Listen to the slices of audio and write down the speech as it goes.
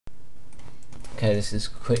Okay, this is a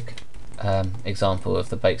quick example of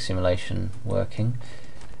the bake simulation working.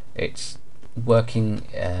 It's working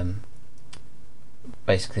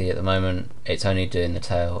basically at the moment it's only doing the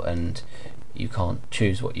tail and you can't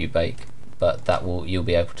choose what you bake, but you'll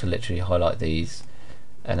be able to literally highlight these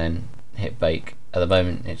and then hit bake. At the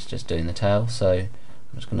moment it's just doing the tail, so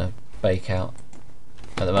I'm just going to bake out.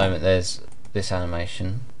 At the moment there's this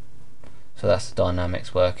animation, so that's the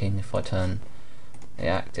dynamics working. If I turn the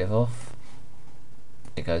active off,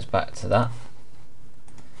 it goes back to that.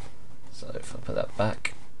 So if I put that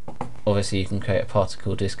back, obviously you can create a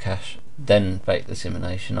particle disk cache, then bake the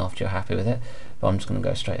simulation after you're happy with it, but I'm just going to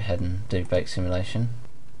go straight ahead and do bake simulation.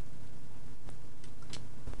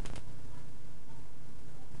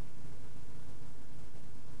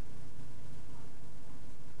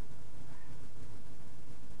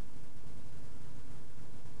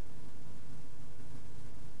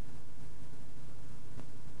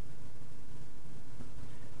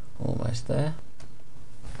 Almost there.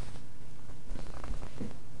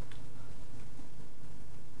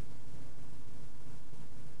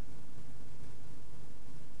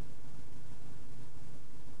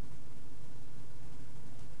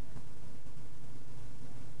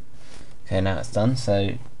 Okay, now it's done.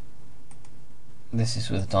 So this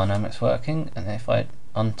is with dynamics working, and if I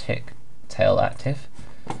untick tail active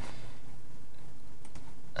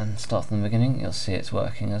and start from the beginning, you'll see it's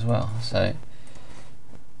working as well. So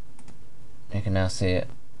you can now see it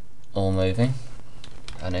all moving,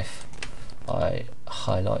 and if I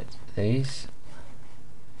highlight these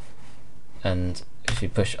and if you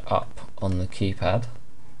push up on the keypad,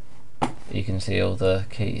 you can see all the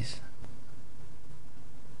keys.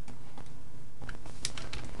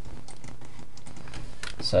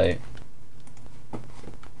 So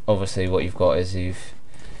obviously what you've got is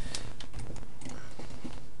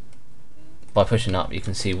by pushing up you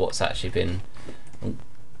can see what's actually been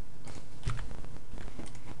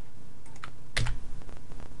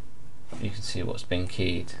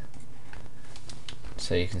keyed.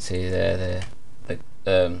 So you can see there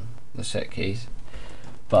the set keys.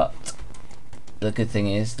 But the good thing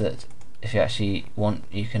is that if you actually want,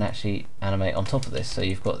 you can actually animate on top of this. So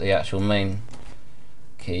you've got the actual main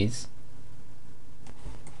keys,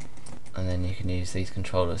 and then you can use these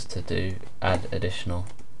controllers to add additional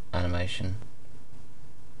animation.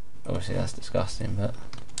 Obviously that's disgusting, but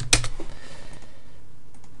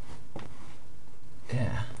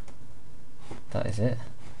yeah, that is it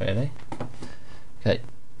really. Okay,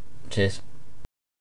 cheers.